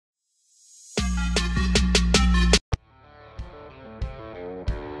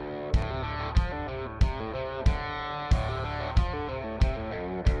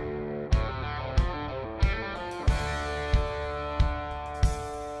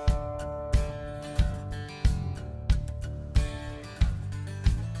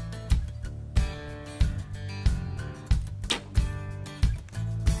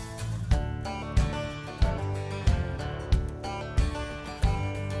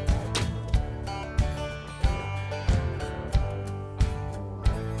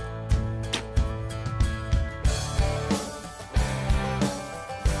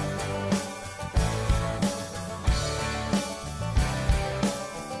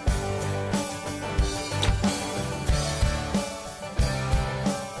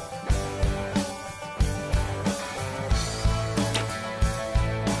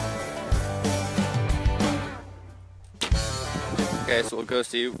Okay, so we'll go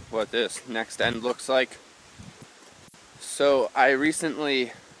see what this next end looks like. So I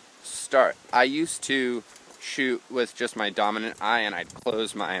recently I used to shoot with just my dominant eye, and I'd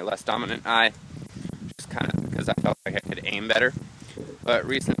close my less dominant eye, just kind of because I felt like I could aim better. But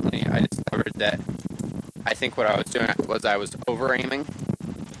recently I discovered that I think what I was doing was I was over-aiming.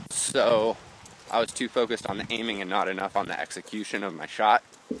 So I was too focused on the aiming and not enough on the execution of my shot.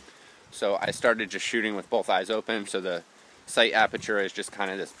 So I started just shooting with both eyes open, so the sight aperture is just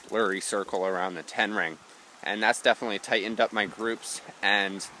kind of this blurry circle around the 10 ring. And that's definitely tightened up my groups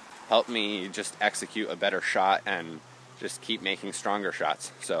and helped me just execute a better shot and just keep making stronger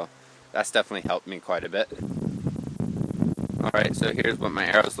shots. So that's definitely helped me quite a bit. Alright, so here's what my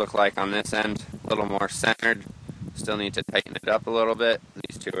arrows look like on this end. A little more centered. Still need to tighten it up a little bit.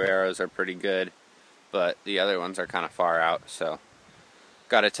 These two arrows are pretty good, but the other ones are kind of far out, so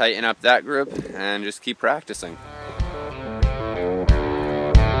got to tighten up that group and just keep practicing.